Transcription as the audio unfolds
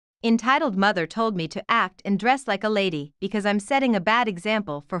Entitled mother told me to act and dress like a lady because I'm setting a bad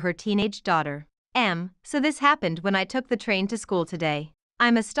example for her teenage daughter. So this happened when I took the train to school today.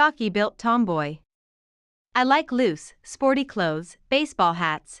 I'm a stocky-built tomboy. I like loose, sporty clothes, baseball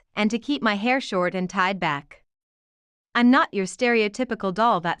hats, and to keep my hair short and tied back. I'm not your stereotypical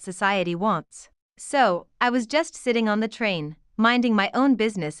doll that society wants. So, I was just sitting on the train, minding my own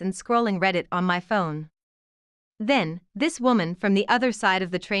business and scrolling Reddit on my phone. Then, this woman from the other side of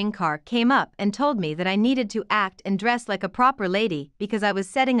the train car came up and told me that I needed to act and dress like a proper lady because I was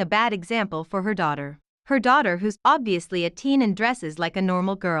setting a bad example for her daughter. Her daughter, who's obviously a teen and dresses like a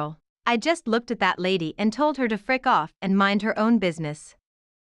normal girl. I just looked at that lady and told her to frick off and mind her own business.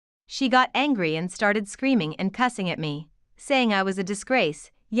 She got angry and started screaming and cussing at me, saying I was a disgrace,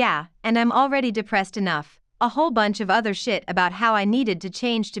 yeah, and I'm already depressed enough, a whole bunch of other shit about how I needed to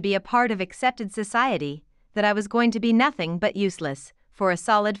change to be a part of accepted society, that I was going to be nothing but useless, for a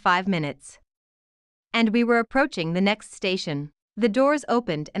solid 5 minutes. And we were approaching the next station. The doors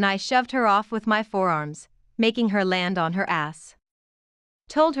opened and I shoved her off with my forearms, making her land on her ass.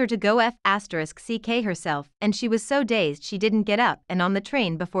 Told her to go F***ck herself, and she was so dazed she didn't get up and on the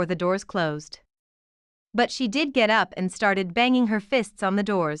train before the doors closed. But she did get up and started banging her fists on the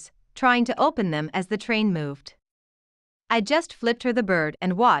doors, trying to open them as the train moved. I just flipped her the bird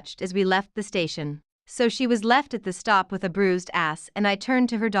and watched as we left the station. So she was left at the stop with a bruised ass, and I turned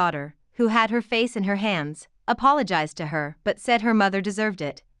to her daughter, who had her face in her hands, apologized to her but said her mother deserved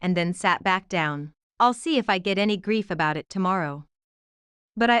it, and then sat back down. I'll see if I get any grief about it tomorrow.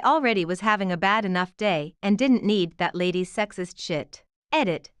 But I already was having a bad enough day and didn't need that lady's sexist shit.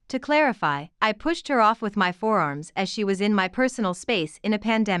 Edit. To clarify, I pushed her off with my forearms as she was in my personal space in a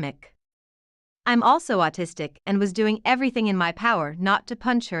pandemic. I'm also autistic and was doing everything in my power not to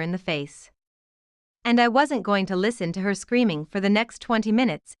punch her in the face. And I wasn't going to listen to her screaming for the next 20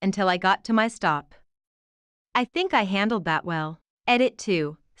 minutes until I got to my stop. I think I handled that well. Edit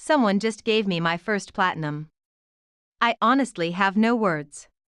 2. Someone just gave me my first platinum. I honestly have no words.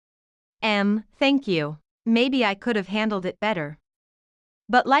 Thank you. Maybe I could have handled it better.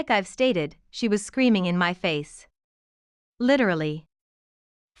 But like I've stated, she was screaming in my face. Literally.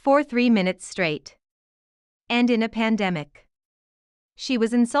 For 3 minutes straight. And in a pandemic. She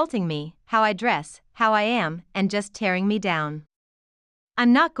was insulting me, how I dress, how I am, and just tearing me down.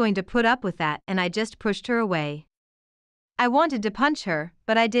 I'm not going to put up with that, and I just pushed her away. I wanted to punch her,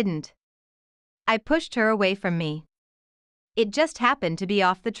 but I didn't. I pushed her away from me. It just happened to be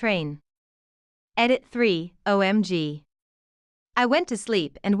off the train. Edit 3. OMG. I went to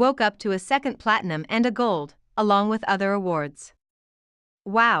sleep and woke up to a second platinum and a gold, along with other awards.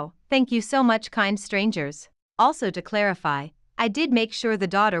 Wow, thank you so much, kind strangers. Also, to clarify, I did make sure the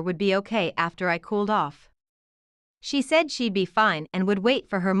daughter would be okay after I cooled off. She said she'd be fine and would wait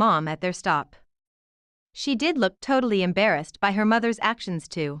for her mom at their stop. She did look totally embarrassed by her mother's actions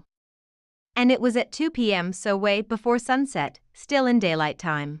too. And it was at 2 p.m., so way before sunset, still in daylight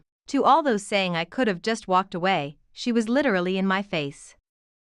time. To all those saying I could have just walked away, she was literally in my face.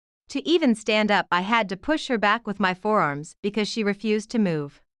 To even stand up, I had to push her back with my forearms because she refused to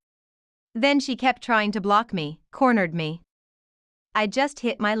move. Then she kept trying to block me, cornered me. I just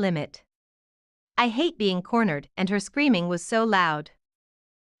hit my limit. I hate being cornered, and her screaming was so loud.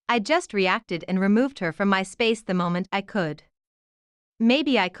 I just reacted and removed her from my space the moment I could.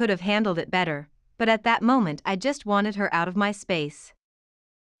 Maybe I could have handled it better, but at that moment I just wanted her out of my space.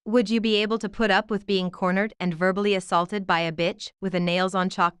 Would you be able to put up with being cornered and verbally assaulted by a bitch with a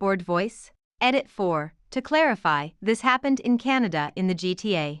nails-on-chalkboard voice? Edit 4. To clarify, this happened in Canada in the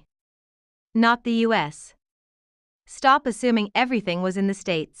GTA. Not the US. Stop assuming everything was in the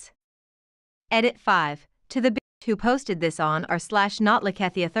States. Edit 5. To the bitch who posted this on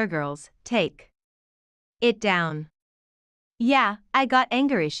r/notlakethiathergirls, take it down. Yeah, I got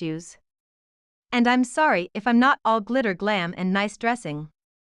anger issues. And I'm sorry if I'm not all glitter glam and nice dressing.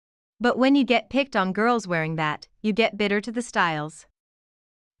 But when you get picked on girls wearing that, you get bitter to the styles.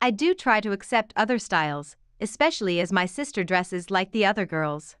 I do try to accept other styles, especially as my sister dresses like the other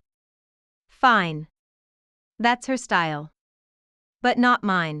girls. Fine. That's her style. But not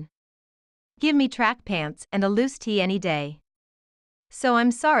mine. Give me track pants and a loose tee any day. So I'm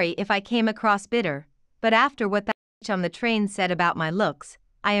sorry if I came across bitter, but after what that bitch on the train said about my looks,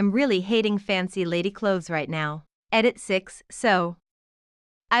 I am really hating fancy lady clothes right now. Edit 6. So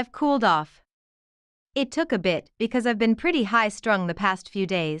I've cooled off. It took a bit because I've been pretty high-strung the past few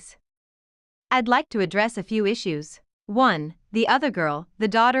days. I'd like to address a few issues. 1. The other girl, the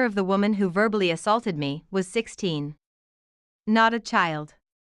daughter of the woman who verbally assaulted me, was 16. Not a child.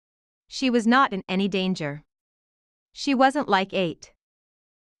 She was not in any danger. She wasn't like 8.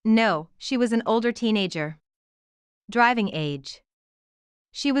 No, she was an older teenager. Driving age.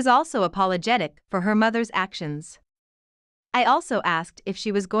 She was also apologetic for her mother's actions. I also asked if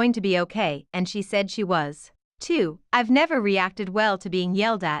she was going to be okay, and she said she was. 2. I've never reacted well to being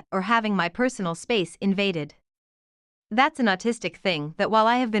yelled at or having my personal space invaded. That's an autistic thing that, while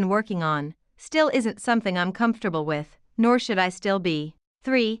I have been working on, still isn't something I'm comfortable with, nor should I still be.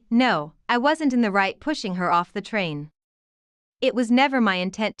 3. No, I wasn't in the right pushing her off the train. It was never my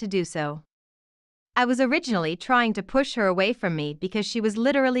intent to do so. I was originally trying to push her away from me because she was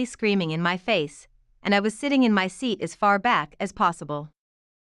literally screaming in my face, and I was sitting in my seat as far back as possible.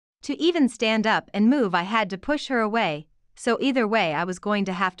 To even stand up and move, I had to push her away, so either way I was going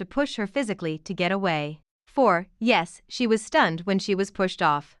to have to push her physically to get away. 4. Yes, she was stunned when she was pushed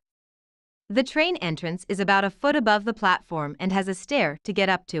off. The train entrance is about a foot above the platform and has a stair to get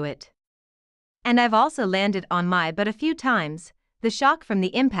up to it. And I've also landed on my butt a few times. The shock from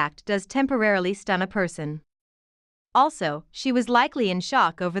the impact does temporarily stun a person. Also, she was likely in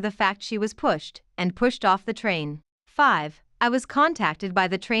shock over the fact she was pushed off the train. 5. I was contacted by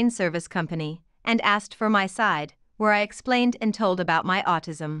the train service company and asked for my side, where I explained and told about my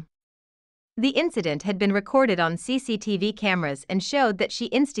autism. The incident had been recorded on CCTV cameras and showed that she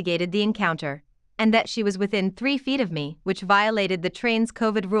instigated the encounter, and that she was within 3 feet of me, which violated the train's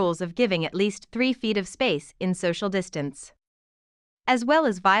COVID rules of giving at least 3 feet of space in social distance, as well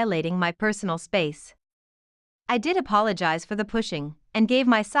as violating my personal space. I did apologize for the pushing, and gave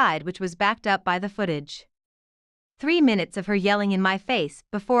my side, which was backed up by the footage. 3 minutes of her yelling in my face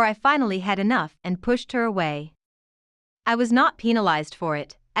before I finally had enough and pushed her away. I was not penalized for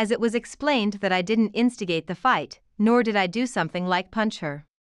it, as it was explained that I didn't instigate the fight, nor did I do something like punch her.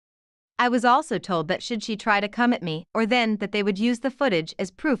 I was also told that should she try to come at me, or then that they would use the footage as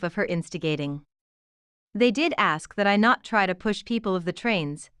proof of her instigating. They did ask that I not try to push people of the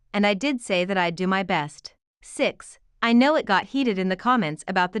trains, and I did say that I'd do my best. 6. I know it got heated in the comments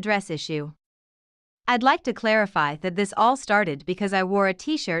about the dress issue. I'd like to clarify that this all started because I wore a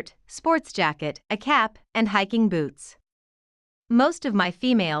t-shirt, sports jacket, a cap, and hiking boots. Most of my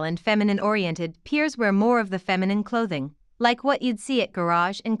female and feminine-oriented peers wear more of the feminine clothing, like what you'd see at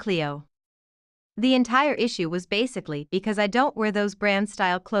Garage and Clio. The entire issue was basically because I don't wear those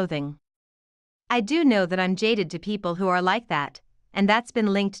brand-style clothing. I do know that I'm jaded to people who are like that, and that's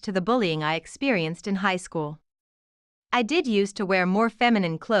been linked to the bullying I experienced in high school. I did used to wear more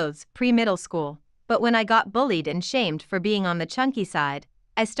feminine clothes pre-middle school, but when I got bullied and shamed for being on the chunky side,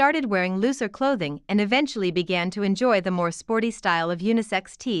 I started wearing looser clothing and eventually began to enjoy the more sporty style of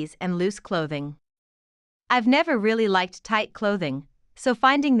unisex tees and loose clothing. I've never really liked tight clothing, so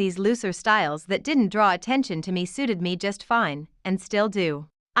finding these looser styles that didn't draw attention to me suited me just fine, and still do.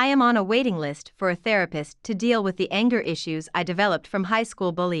 I am on a waiting list for a therapist to deal with the anger issues I developed from high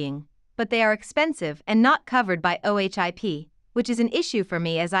school bullying, but they are expensive and not covered by OHIP, which is an issue for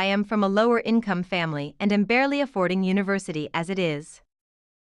me as I am from a lower income family and am barely affording university as it is.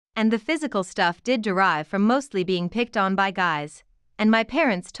 And the physical stuff did derive from mostly being picked on by guys, and my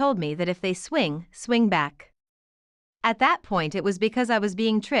parents told me that if they swing back. At that point it was because I was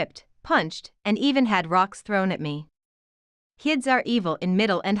being tripped, punched, and even had rocks thrown at me. Kids are evil in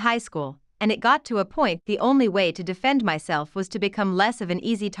middle and high school, and it got to a point the only way to defend myself was to become less of an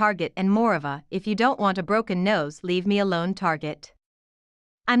easy target and more of a, if you don't want a broken nose, leave me alone target.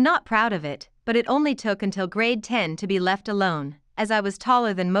 I'm not proud of it, but it only took until grade 10 to be left alone, as I was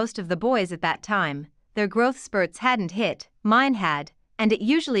taller than most of the boys at that time, their growth spurts hadn't hit, mine had, and it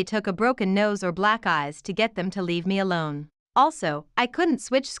usually took a broken nose or black eyes to get them to leave me alone. Also, I couldn't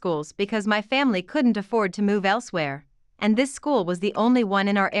switch schools because my family couldn't afford to move elsewhere, and this school was the only one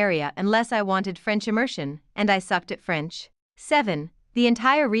in our area unless I wanted French immersion, and I sucked at French. 7. The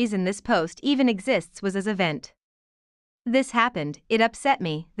entire reason this post even exists was as a vent. This happened, it upset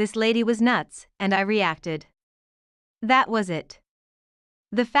me, this lady was nuts, and I reacted. That was it.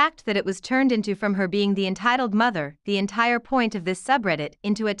 The fact that it was turned into from her being the entitled mother, the entire point of this subreddit,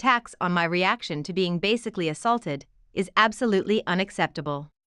 into attacks on my reaction to being basically assaulted, is absolutely unacceptable.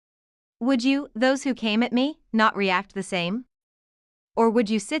 Would you, those who came at me, not react the same? Or would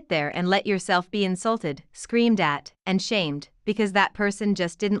you sit there and let yourself be insulted, screamed at, and shamed, because that person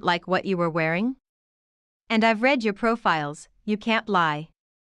just didn't like what you were wearing? And I've read your profiles, you can't lie.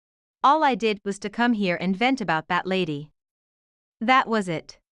 All I did was to come here and vent about that lady. That was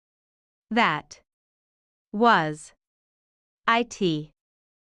it. That was it.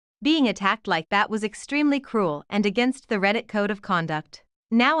 Being attacked like that was extremely cruel and against the Reddit code of conduct.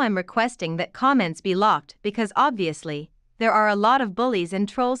 Now I'm requesting that comments be locked because obviously, there are a lot of bullies and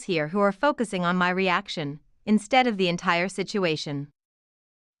trolls here who are focusing on my reaction, instead of the entire situation.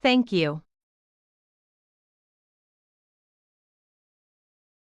 Thank you.